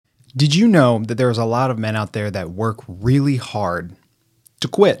Did you know that there's a lot of men out there that work really hard to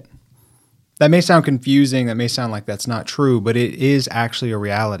quit? That may sound confusing. That may sound like that's not true, but it is actually a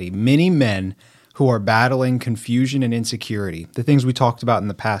reality. Many men who are battling confusion and insecurity, the things we talked about in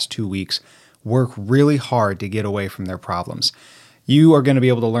the past 2 weeks, work really hard to get away from their problems. You are going to be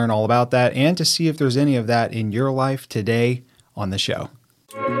able to learn all about that and to see if there's any of that in your life today on the show.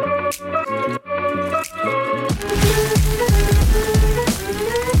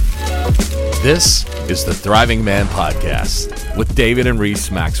 This is the Thriving Man Podcast with David and Reese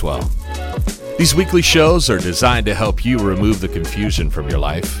Maxwell. These weekly shows are designed to help you remove the confusion from your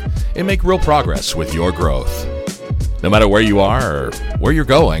life and make real progress with your growth. No matter where you are or where you're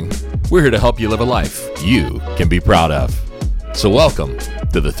going, we're here to help you live a life you can be proud of. So welcome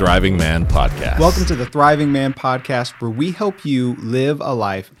to the Thriving Man Podcast. Welcome to the Thriving Man Podcast, where we help you live a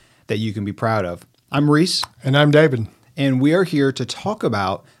life that you can be proud of. I'm Reese. And I'm David. And we are here to talk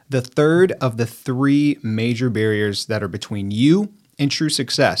about the third of the three major barriers that are between you and true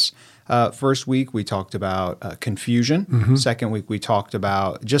success. First week, we talked about confusion. Mm-hmm. Second week, we talked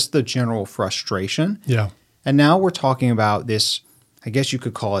about just the general frustration. Yeah. And now we're talking about this, I guess you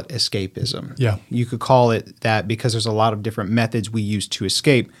could call it escapism. Yeah. You could call it that because there's a lot of different methods we use to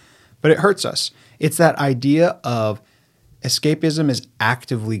escape, but it hurts us. It's that idea of escapism is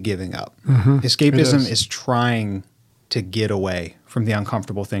actively giving up. Mm-hmm. Escapism is trying to get away from the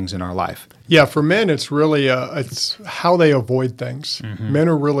uncomfortable things in our life. Yeah, for men, it's really it's how they avoid things. Mm-hmm. Men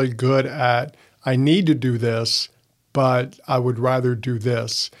are really good at, I need to do this, but I would rather do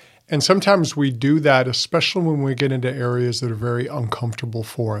this. And sometimes we do that, especially when we get into areas that are very uncomfortable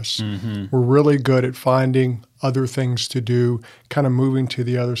for us. Mm-hmm. We're really good at finding other things to do, kind of moving to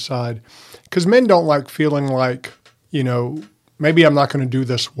the other side. Because men don't like feeling like, maybe I'm not going to do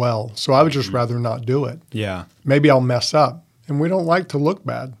this well, so I would just rather not do it. Yeah. Maybe I'll mess up. And we don't like to look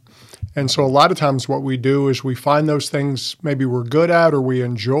bad. And so a lot of times what we do is we find those things maybe we're good at or we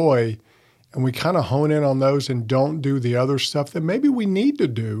enjoy, and we kind of hone in on those and don't do the other stuff that maybe we need to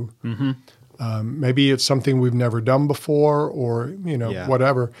do. Mm-hmm. Maybe it's something we've never done before or,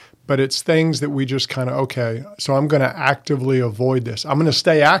 whatever. But it's things that we just kind of, okay, so I'm going to actively avoid this. I'm going to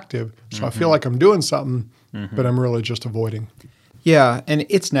stay active, so I feel like I'm doing something, but I'm really just avoiding. Yeah, and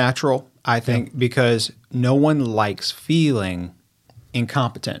it's natural, I think, because no one likes feeling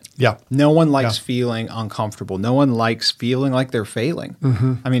incompetent. Yeah. No one likes feeling uncomfortable. No one likes feeling like they're failing.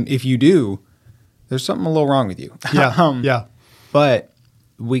 Mm-hmm. I mean, if you do, there's something a little wrong with you. Yeah. But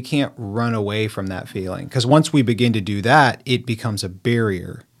we can't run away from that feeling, because once we begin to do that, it becomes a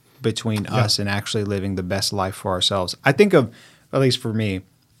barrier between us and actually living the best life for ourselves. I think of, at least for me,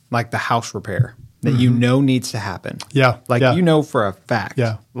 like the house repair that needs to happen. Yeah. For a fact.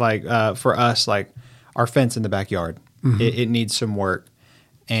 Yeah. For us, our fence in the backyard, it needs some work.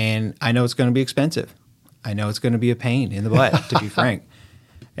 And I know it's going to be expensive. I know it's going to be a pain in the butt, to be frank.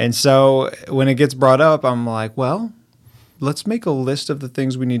 And so when it gets brought up, I'm like, well, let's make a list of the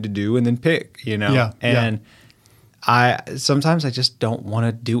things we need to do and then pick, Yeah. And sometimes I just don't want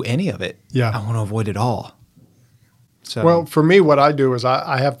to do any of it. Yeah. I want to avoid it all. So, well, for me, what I do is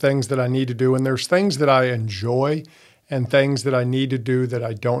I have things that I need to do, and there's things that I enjoy and things that I need to do that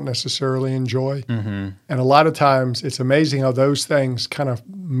I don't necessarily enjoy. Mm-hmm. And a lot of times it's amazing how those things kind of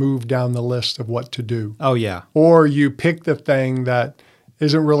move down the list of what to do. Oh, yeah. Or you pick the thing that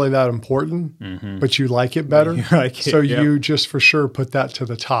isn't really that important, but you like it better. You like it, so you just for sure put that to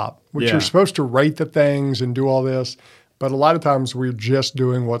the top, which you're supposed to rate the things and do all this. But a lot of times we're just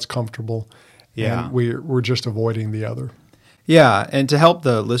doing what's comfortable. Yeah. And we're just avoiding the other. Yeah. And to help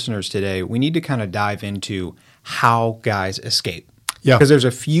the listeners today, we need to kind of dive into how guys escape. Yeah. Because there's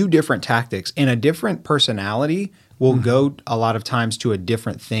a few different tactics, and a different personality will go a lot of times to a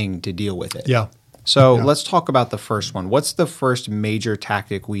different thing to deal with it. Yeah. So let's talk about the first one. What's the first major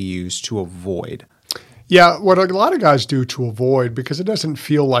tactic we use to avoid? Yeah, what a lot of guys do to avoid, because it doesn't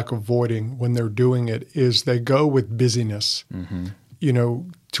feel like avoiding when they're doing it, is they go with busyness. Mm-hmm.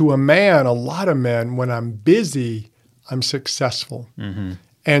 To a man, a lot of men, when I'm busy, I'm successful. Mm-hmm.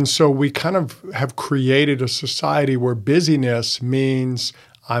 And so we kind of have created a society where busyness means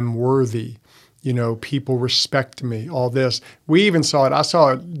I'm worthy. People respect me, all this. We even saw it. I saw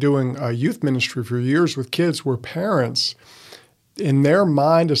it doing youth ministry for years with kids where parents, in their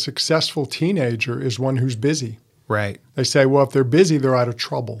mind, a successful teenager is one who's busy. Right. They say, well, if they're busy, they're out of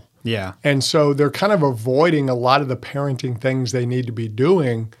trouble. Yeah. And so they're kind of avoiding a lot of the parenting things they need to be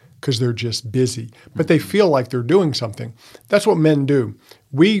doing because they're just busy. But they feel like they're doing something. That's what men do.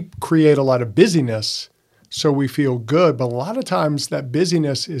 We create a lot of busyness so we feel good, but a lot of times that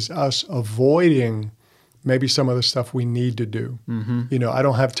busyness is us avoiding maybe some of the stuff we need to do. You know, I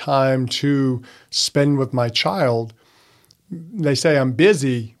don't have time to spend with my child. They say I'm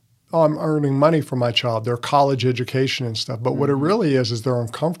busy. Oh, I'm earning money for my child, their college education and stuff. But what it really is they're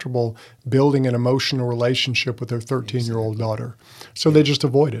uncomfortable building an emotional relationship with their 13-year-old daughter. So they just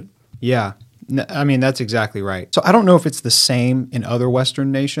avoid it. Yeah. I mean, that's exactly right. So I don't know if it's the same in other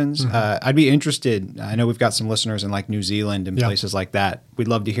Western nations. I'd be interested. I know we've got some listeners in like New Zealand and places like that. We'd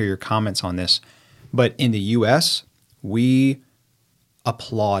love to hear your comments on this. But in the U.S., we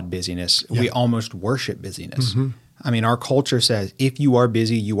applaud busyness. We almost worship busyness. I mean, our culture says if you are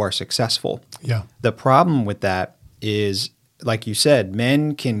busy, you are successful. Yeah. The problem with that is, like you said,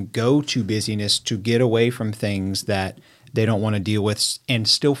 men can go to busyness to get away from things that they don't want to deal with and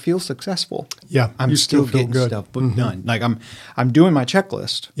still feel successful. Yeah, I'm you still feel getting good. stuff done. Like I'm doing my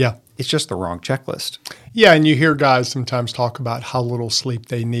checklist. Yeah. It's just the wrong checklist. Yeah, and you hear guys sometimes talk about how little sleep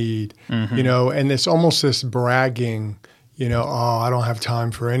they need, you know, and it's almost this bragging, you know, oh, I don't have time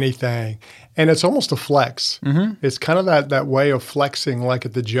for anything. And it's almost a flex. It's kind of that way of flexing, like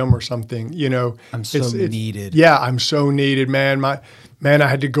at the gym or something, you know. I'm so needed. Yeah, I'm so needed, man. I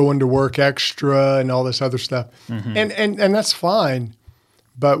had to go into work extra and all this other stuff. And that's fine.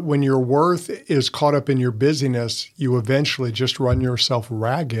 But when your worth is caught up in your busyness, you eventually just run yourself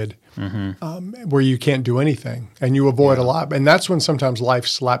ragged where you can't do anything and you avoid a lot. And that's when sometimes life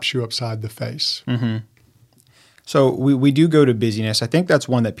slaps you upside the face. So we do go to busyness. I think that's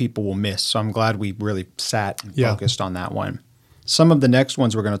one that people will miss. So I'm glad we really sat and focused on that one. Some of the next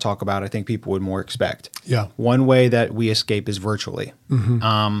ones we're going to talk about, I think people would more expect. Yeah. One way that we escape is virtually.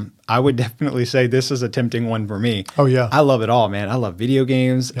 I would definitely say this is a tempting one for me. Oh, yeah. I love it all, man. I love video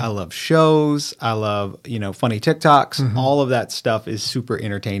games. I love shows. I love, funny TikToks. All of that stuff is super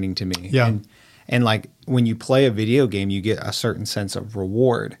entertaining to me. Yeah. And like when you play a video game, you get a certain sense of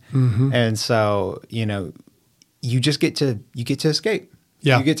reward. And so, you just get to escape.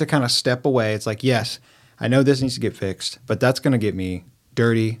 Yeah. You get to kind of step away. It's like, yes, I know this needs to get fixed, but that's going to get me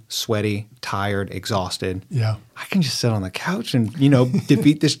dirty, sweaty, tired, exhausted. Yeah. I can just sit on the couch and,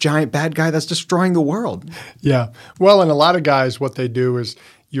 defeat this giant bad guy that's destroying the world. Yeah. Well, and a lot of guys, what they do is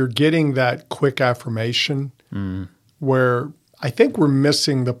you're getting that quick affirmation where I think we're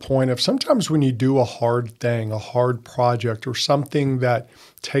missing the point of sometimes when you do a hard thing, a hard project or something that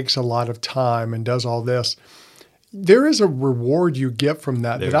takes a lot of time and does all this, there is a reward you get from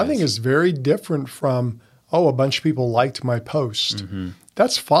that I think is very different from, a bunch of people liked my post.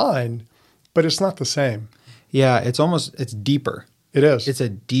 That's fine, but it's not the same. Yeah, it's deeper. It is. It's a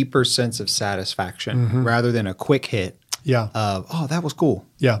deeper sense of satisfaction rather than a quick hit of, that was cool.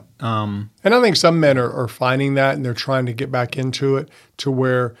 Yeah. And I think some men are finding that and they're trying to get back into it to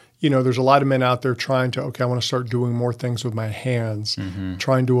where, there's a lot of men out there trying to, I want to start doing more things with my hands,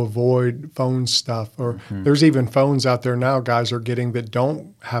 trying to avoid phone stuff. Or there's even phones out there now guys are getting that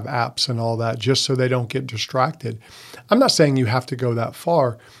don't have apps and all that just so they don't get distracted. I'm not saying you have to go that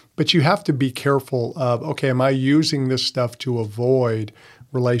far, but you have to be careful of, am I using this stuff to avoid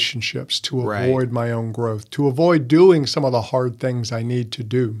relationships, to avoid my own growth, to avoid doing some of the hard things I need to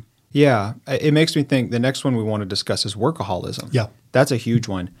do? Yeah. It makes me think the next one we want to discuss is workaholism. Yeah. That's a huge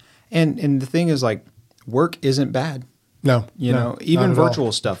one. And the thing is, like, work isn't bad. No. Even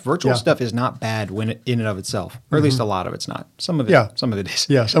virtual stuff. Virtual stuff is not bad when in and of itself, or at least a lot of it's not. Some of it is.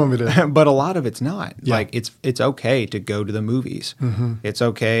 Yeah, some of it is. But a lot of it's not. Yeah. Like it's okay to go to the movies. It's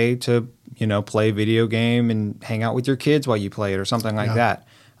okay to, play a video game and hang out with your kids while you play it or something like that.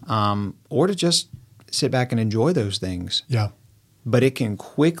 Or to just sit back and enjoy those things. Yeah. But it can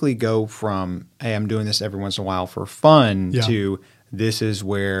quickly go from, hey, I'm doing this every once in a while for fun to this is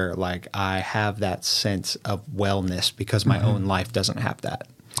where like I have that sense of wellness because my own life doesn't have that.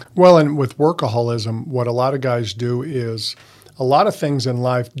 Well, and with workaholism, what a lot of guys do is a lot of things in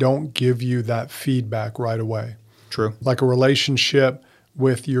life don't give you that feedback right away. True. Like a relationship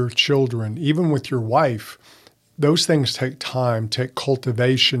with your children, even with your wife, those things take time, take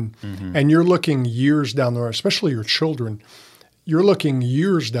cultivation, and you're looking years down the road, especially your children, you're looking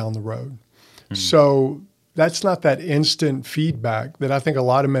years down the road. So that's not that instant feedback that I think a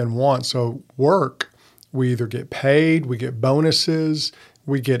lot of men want. So work, we either get paid, we get bonuses,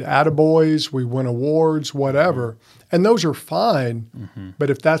 we get attaboys, we win awards, whatever. And those are fine. But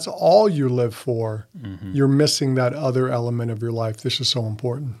if that's all you live for, you're missing that other element of your life. This is so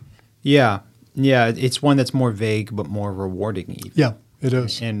important. Yeah. Yeah. It's one that's more vague, but more rewarding even. Yeah, it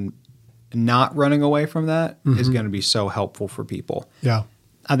is. And not running away from that is going to be so helpful for people. Yeah.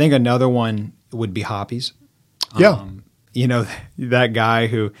 I think another one would be hobbies. Yeah. you know, that guy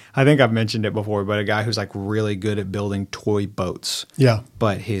who, I think I've mentioned it before, but a guy who's like really good at building toy boats. Yeah.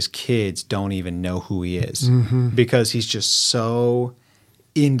 But his kids don't even know who he is because he's just so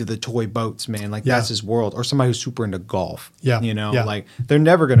into the toy boats, man. Like that's his world. Or somebody who's super into golf. Yeah. You know, Yeah. like they're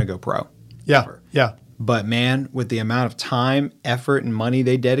never going to go pro. Yeah. Ever. Yeah. But man, with the amount of time, effort, and money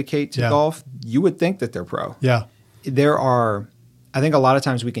they dedicate to golf, you would think that they're pro. Yeah. I think a lot of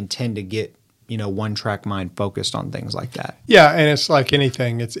times we can tend to get, you know, one track mind focused on things like that. Yeah, and it's like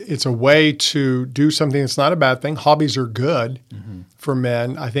anything. It's a way to do something that's not a bad thing. Hobbies are good for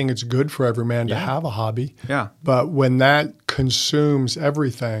men. I think it's good for every man to have a hobby. Yeah. But when that consumes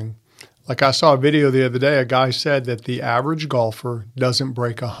everything, like I saw a video the other day, a guy said that the average golfer doesn't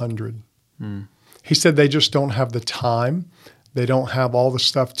break 100. He said they just don't have the time. They don't have all the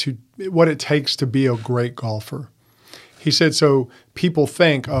stuff what it takes to be a great golfer. He said, so people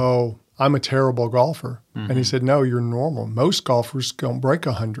think, oh, I'm a terrible golfer. And he said, no, you're normal. Most golfers don't break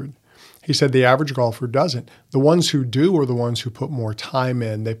 100. He said the average golfer doesn't. The ones who do are the ones who put more time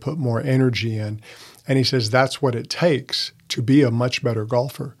in. They put more energy in. And he says that's what it takes to be a much better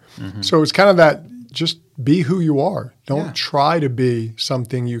golfer. So it's kind of that, just be who you are. Don't try to be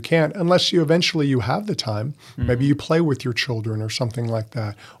something you can't unless you eventually have the time. Maybe you play with your children or something like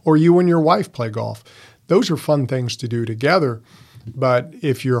that. Or you and your wife play golf. Those are fun things to do together. But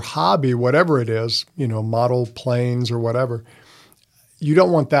if your hobby, whatever it is, you know, model planes or whatever, you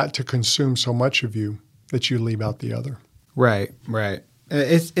don't want that to consume so much of you that you leave out the other. Right, right.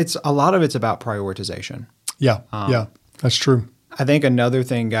 It's a lot of it's about prioritization. Yeah, that's true. I think another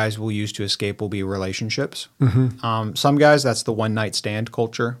thing guys will use to escape will be relationships. Some guys, that's the one night stand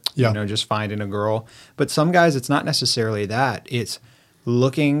culture, you know, just finding a girl. But some guys, it's not necessarily that. It's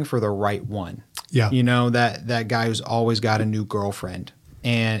looking for the right one. Yeah. You know, that guy who's always got a new girlfriend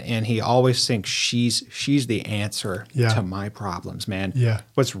and he always thinks she's the answer to my problems, man. Yeah.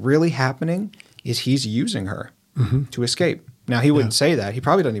 What's really happening is he's using her to escape. Now, he wouldn't say that. He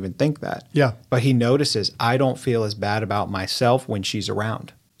probably doesn't even think that. Yeah. But he notices, I don't feel as bad about myself when she's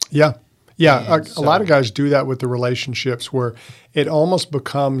around. Yeah. Yeah. And A lot of guys do that with the relationships where it almost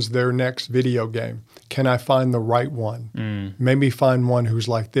becomes their next video game. Can I find the right one? Maybe find one who's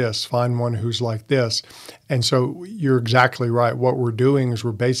like this, find one who's like this. And so you're exactly right. What we're doing is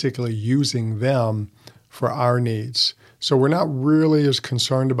we're basically using them for our needs. So we're not really as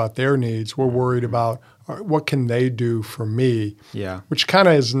concerned about their needs. We're worried about what can they do for me? Yeah. Which kind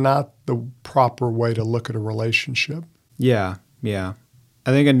of is not the proper way to look at a relationship. Yeah. Yeah.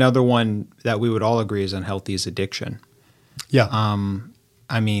 I think another one that we would all agree is unhealthy is addiction. Yeah.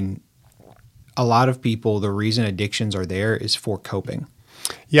 I mean, a lot of people, the reason addictions are there is for coping.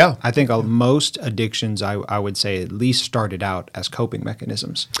 Yeah. I think most addictions, I would say, at least started out as coping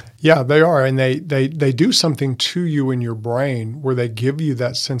mechanisms. Yeah, they are. And they do something to you in your brain where they give you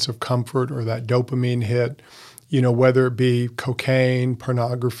that sense of comfort or that dopamine hit, you know, whether it be cocaine,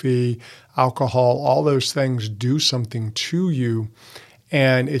 pornography, alcohol, all those things do something to you.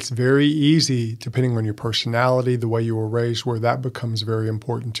 And it's very easy, depending on your personality, the way you were raised, where that becomes very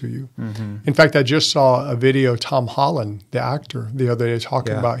important to you. In fact, I just saw a video, Tom Holland, the actor, the other day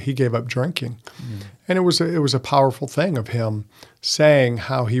talking about he gave up drinking. And it was a powerful thing of him saying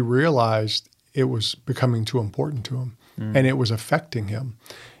how he realized it was becoming too important to him and it was affecting him.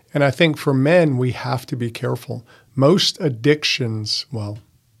 And I think for men, we have to be careful. Most addictions, well,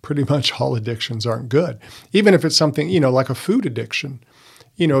 pretty much all addictions aren't good. Even if it's something, you know, like a food addiction.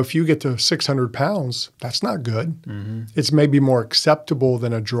 You know, if you get to 600 pounds, that's not good. It's maybe more acceptable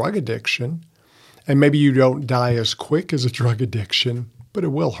than a drug addiction. And maybe you don't die as quick as a drug addiction, but it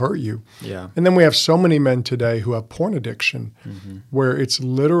will hurt you. Yeah. And then we have so many men today who have porn addiction, where it's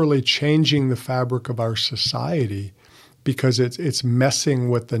literally changing the fabric of our society because it's messing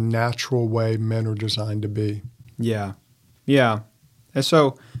with the natural way men are designed to be. Yeah. Yeah. And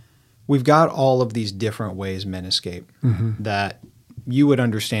so we've got all of these different ways men escape that you would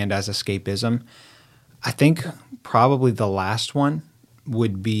understand as escapism. I think probably the last one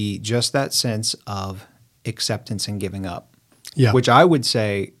would be just that sense of acceptance and giving up, which I would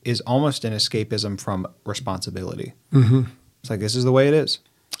say is almost an escapism from responsibility. It's like, this is the way it is.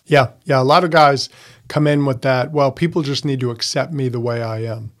 Yeah. A lot of guys come in with that, well, people just need to accept me the way I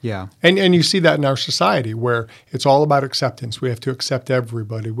am. Yeah. And you see that in our society where it's all about acceptance. We have to accept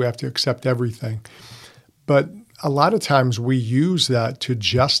everybody. We have to accept everything. But a lot of times we use that to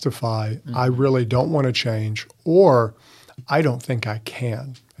justify, I really don't want to change, or I don't think I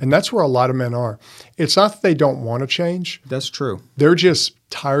can. And that's where a lot of men are. It's not that they don't want to change. That's true. They're just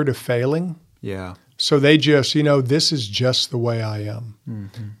tired of failing. Yeah. So they just, this is just the way I am.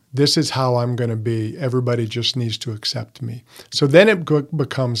 Mm-hmm. This is how I'm going to be. Everybody just needs to accept me. So then it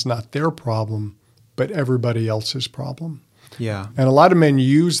becomes not their problem, but everybody else's problem. Yeah. And a lot of men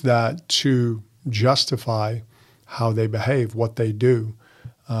use that to justify how they behave, what they do.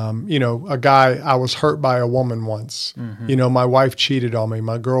 I was hurt by a woman once. Mm-hmm. My wife cheated on me.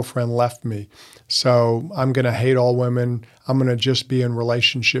 My girlfriend left me. So I'm going to hate all women. I'm going to just be in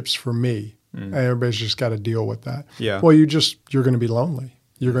relationships for me. And everybody's just got to deal with that. Yeah. Well, you're going to be lonely.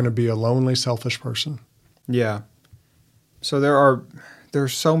 You're going to be a lonely, selfish person. Yeah. So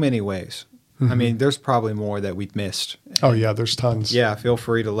there's so many ways. Mm-hmm. I mean, there's probably more that we've missed. Oh yeah, there's tons. Yeah. Feel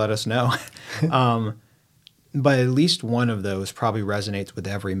free to let us know. But at least one of those probably resonates with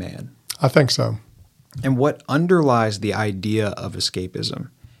every man. I think so. And what underlies the idea of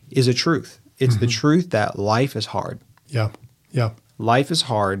escapism is a truth. It's the truth that life is hard. Yeah. Yeah. Life is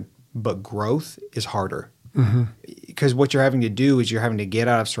hard, but growth is harder. Because what you're having to do is you're having to get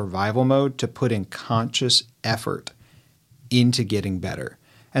out of survival mode to put in conscious effort into getting better.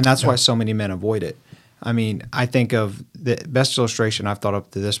 And that's why so many men avoid it. I mean, I think of the best illustration I've thought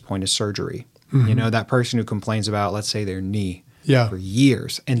up to this point is surgery. Mm-hmm. That person who complains about, let's say, their knee for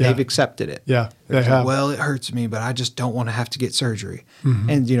years, and they've accepted it. Yeah, they have. Well, it hurts me, but I just don't want to have to get surgery. Mm-hmm.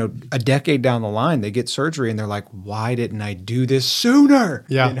 And, a decade down the line, they get surgery, and they're like, why didn't I do this sooner?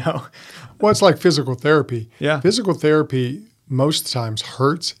 Yeah. Well, it's like physical therapy. Yeah. Physical therapy most times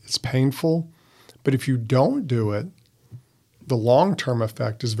hurts. It's painful. But if you don't do it, the long-term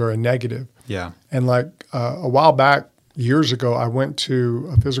effect is very negative. Yeah. And a while back, years ago, I went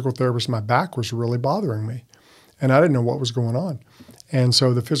to a physical therapist. My back was really bothering me, and I didn't know what was going on. And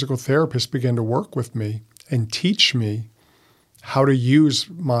so the physical therapist began to work with me and teach me how to use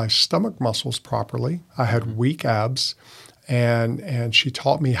my stomach muscles properly. I had weak abs, and she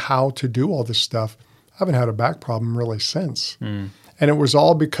taught me how to do all this stuff. I haven't had a back problem really since. And it was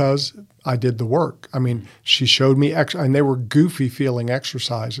all because I did the work. I mean, she showed me, and they were goofy feeling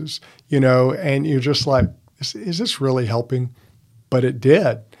exercises, and you're just like, is this really helping? But it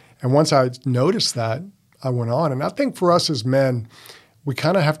did. And once I noticed that, I went on. And I think for us as men, we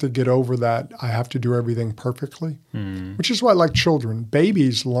kind of have to get over that I have to do everything perfectly, which is why, like children,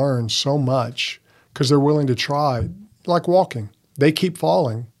 babies learn so much because they're willing to try, like walking. They keep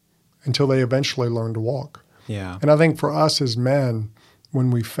falling until they eventually learn to walk. Yeah. And I think for us as men, when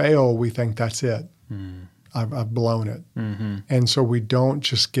we fail, we think that's it. I've blown it. Mm-hmm. And so we don't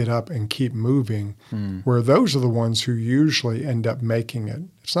just get up and keep moving, where those are the ones who usually end up making it.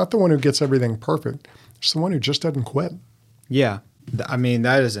 It's not the one who gets everything perfect. It's the one who just doesn't quit. Yeah. I mean,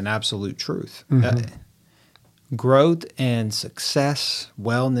 that is an absolute truth. Growth and success,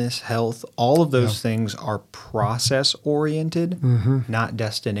 wellness, health, all of those things are process-oriented, not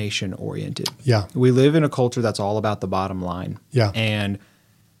destination-oriented. Yeah. We live in a culture that's all about the bottom line. Yeah. And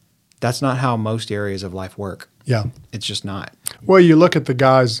that's not how most areas of life work. Yeah. It's just not. Well, you look at the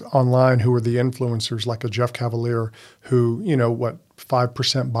guys online who are the influencers, like a Jeff Cavalier, who,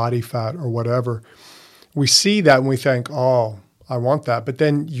 5% body fat or whatever. We see that and we think, oh, I want that. But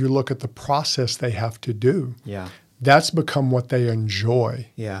then you look at the process they have to do. Yeah. That's become what they enjoy.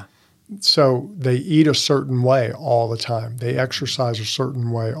 Yeah. So they eat a certain way all the time. They exercise a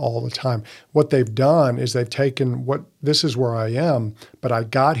certain way all the time. What they've done is they've taken this is where I am, but I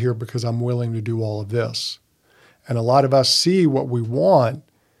got here because I'm willing to do all of this. And a lot of us see what we want,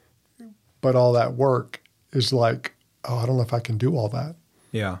 but all that work is like, oh, I don't know if I can do all that.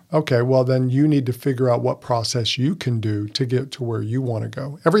 Yeah. Okay, well, then you need to figure out what process you can do to get to where you want to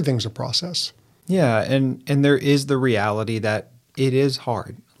go. Everything's a process. Yeah, and there is the reality that it is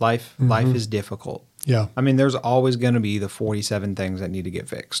hard. Life is difficult. Yeah. I mean, there's always going to be the 47 things that need to get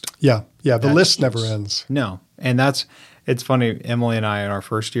fixed. Yeah. Yeah. The list never ends. No. And it's funny, Emily and I in our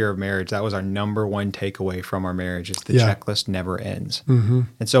first year of marriage, that was our number one takeaway from our marriage is the checklist never ends. Mm-hmm.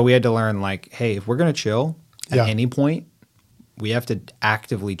 And so we had to learn hey, if we're going to chill at any point, we have to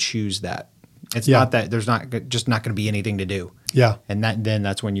actively choose that. It's not that there's not going to be anything to do. Yeah. And then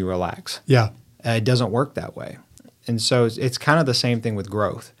that's when you relax. Yeah. It doesn't work that way. And so it's kind of the same thing with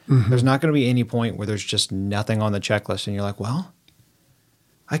growth. Mm-hmm. There's not going to be any point where there's just nothing on the checklist and you're like, well,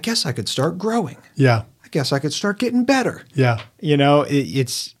 I guess I could start growing. Yeah. I guess I could start getting better. Yeah.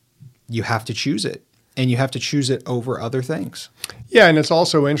 It's you have to choose it, and you have to choose it over other things. Yeah, and it's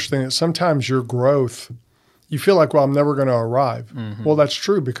also interesting that sometimes your growth, you feel like, well, I'm never going to arrive. Mm-hmm. Well, that's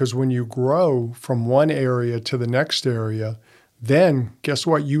true because when you grow from one area to the next area, then guess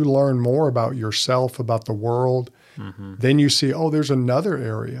what? You learn more about yourself, about the world. Mm-hmm. Then you see, oh, there's another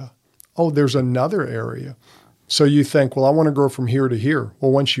area. Oh, there's another area. So you think, well, I want to grow from here to here.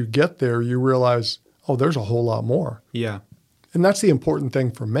 Well, once you get there, you realize, oh, there's a whole lot more. Yeah. And that's the important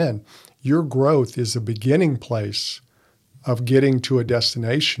thing for men. Your growth is a beginning place of getting to a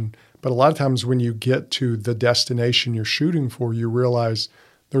destination. But a lot of times when you get to the destination you're shooting for, you realize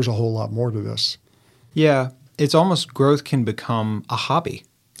there's a whole lot more to this. Yeah. It's almost growth can become a hobby.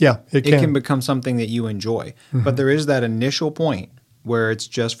 Yeah, it can. It can become something that you enjoy. But there is that initial point where it's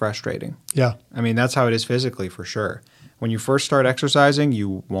just frustrating. Yeah. I mean, that's how it is physically for sure. When you first start exercising,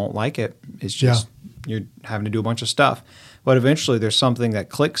 you won't like it. It's just you're having to do a bunch of stuff. But eventually there's something that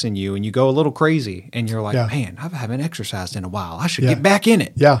clicks in you and you go a little crazy and you're like, man, I haven't exercised in a while. I should get back in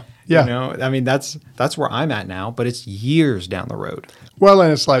it. Yeah. Yeah. You know, I mean, that's where I'm at now, but it's years down the road. Well,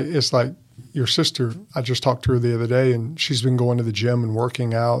 and it's like your sister, I just talked to her the other day, and she's been going to the gym and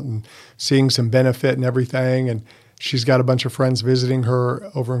working out and seeing some benefit and everything. And she's got a bunch of friends visiting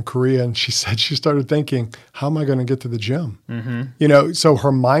her over in Korea. And she said she started thinking, how am I going to get to the gym? You know, so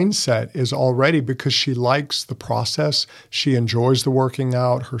her mindset is already, because she likes the process. She enjoys the working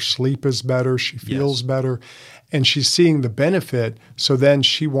out. Her sleep is better. She feels better. And she's seeing the benefit. So then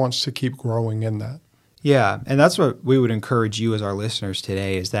she wants to keep growing in that. Yeah. And that's what we would encourage you as our listeners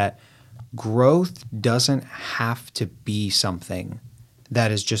today, is that growth doesn't have to be something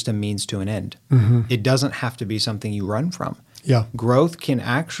that is just a means to an end. It doesn't have to be something you run from. Yeah. Growth can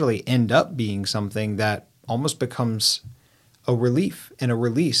actually end up being something that almost becomes a relief and a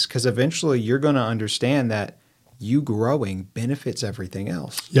release, because eventually you're going to understand that you growing benefits everything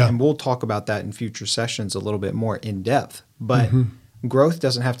else. Yeah. And we'll talk about that in future sessions a little bit more in depth. But growth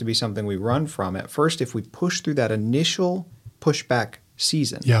doesn't have to be something we run from. At first, if we push through that initial pushback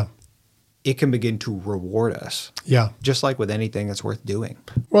season, it can begin to reward us. Yeah. Just like with anything that's worth doing.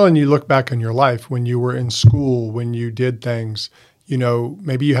 Well, and you look back on your life when you were in school, when you did things, you know,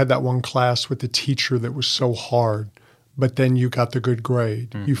 maybe you had that one class with the teacher that was so hard, but then you got the good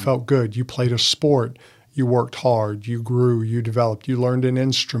grade. You felt good. You played a sport. You worked hard. You grew. You developed. You learned an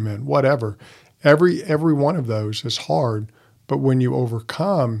instrument, whatever. Every one of those is hard, but when you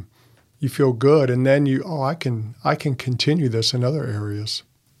overcome, you feel good, and then I can continue this in other areas.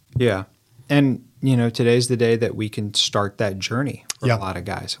 Yeah. And, you know, today's the day that we can start that journey for a lot of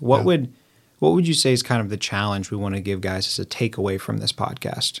guys. What would you say is kind of the challenge we want to give guys as a takeaway from this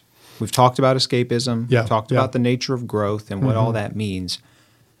podcast? We've talked about escapism. We've talked about the nature of growth and what all that means.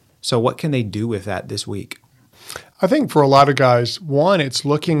 So what can they do with that this week? I think for a lot of guys, one, it's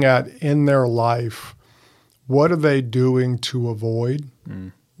looking at in their life, what are they doing to avoid?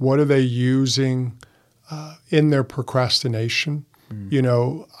 What are they using in their procrastination? You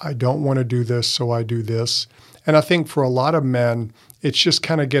know, I don't want to do this, so I do this. And I think for a lot of men, it's just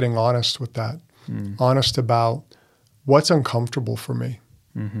kind of getting honest with that, honest about what's uncomfortable for me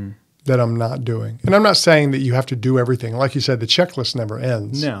that I'm not doing. And I'm not saying that you have to do everything. Like you said, the checklist never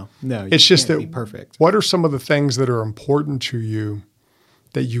ends. No. It's just that be perfect. What are some of the things that are important to you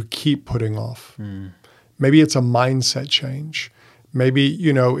that you keep putting off? Maybe it's a mindset change. Maybe,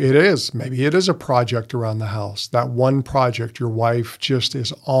 you know, maybe it is a project around the house, that one project your wife just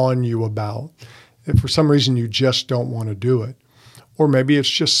is on you about. If for some reason you just don't want to do it. Or maybe it's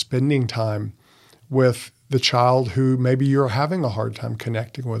just spending time with the child who maybe you're having a hard time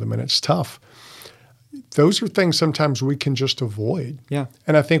connecting with them and it's tough. Those are things sometimes we can just avoid. Yeah.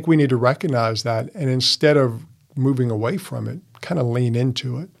 And I think we need to recognize that, and instead of moving away from it, kind of lean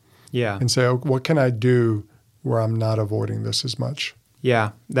into it. Yeah. And say, what can I do where I'm not avoiding this as much?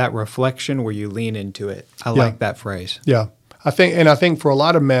 Yeah. That reflection where you lean into it. I like that phrase. Yeah. I think for a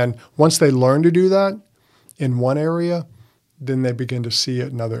lot of men, once they learn to do that in one area, then they begin to see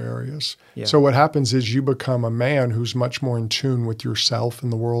it in other areas. Yeah. So what happens is you become a man who's much more in tune with yourself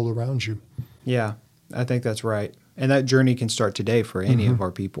and the world around you. Yeah, I think that's right. And that journey can start today for any of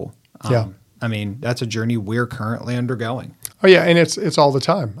our people. I mean, that's a journey we're currently undergoing. Oh yeah, and it's all the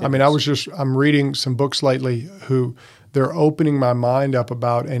time. I mean, I'm reading some books lately who they're opening my mind up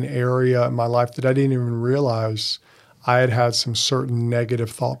about an area in my life that I didn't even realize I had some certain negative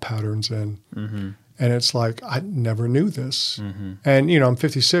thought patterns in. And it's like, I never knew this. And, you know, I'm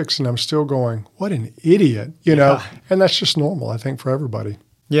 56 and I'm still going, what an idiot, you know? And that's just normal, I think, for everybody.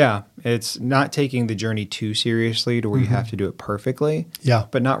 Yeah. It's not taking the journey too seriously to where you have to do it perfectly. Yeah.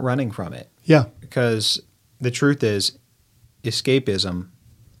 But not running from it. Yeah. Because the truth is, escapism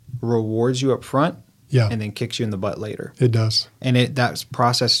rewards you up front and then kicks you in the butt later. It does. And that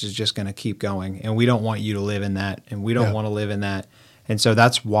process is just going to keep going. And we don't want you to live in that. And we don't want to live in that. And so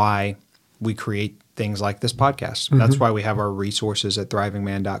that's why we create things like this podcast. That's why we have our resources at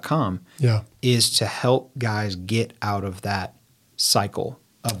thrivingman.com. Is to help guys get out of that cycle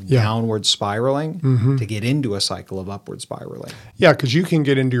of downward spiraling to get into a cycle of upward spiraling. Yeah, because you can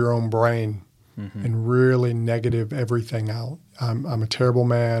get into your own brain and really negative everything out. I'm a terrible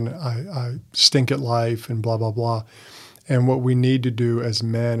man. I stink at life and blah, blah, blah. And what we need to do as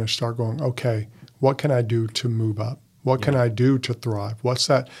men is start going, okay, what can I do to move up? What can I do to thrive? What's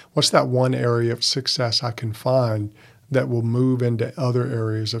that one area of success I can find that will move into other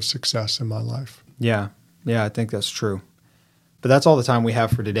areas of success in my life? Yeah, I think that's true. But that's all the time we have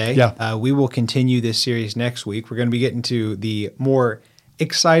for today. Yeah. We will continue this series next week. We're going to be getting to the more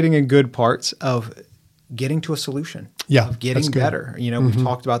exciting and good parts of getting to a solution. Yeah, of getting better. We've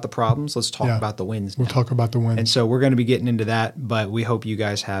talked about the problems. Let's talk about the wins now. We'll talk about the wins. And so we're going to be getting into that, but we hope you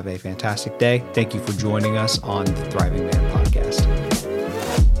guys have a fantastic day. Thank you for joining us on the Thriving Man Podcast.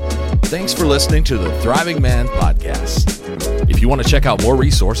 Thanks for listening to the Thriving Man Podcast. If you want to check out more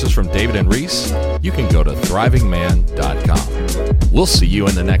resources from David and Reese, you can go to thrivingman.com. We'll see you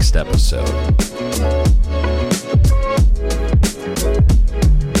in the next episode.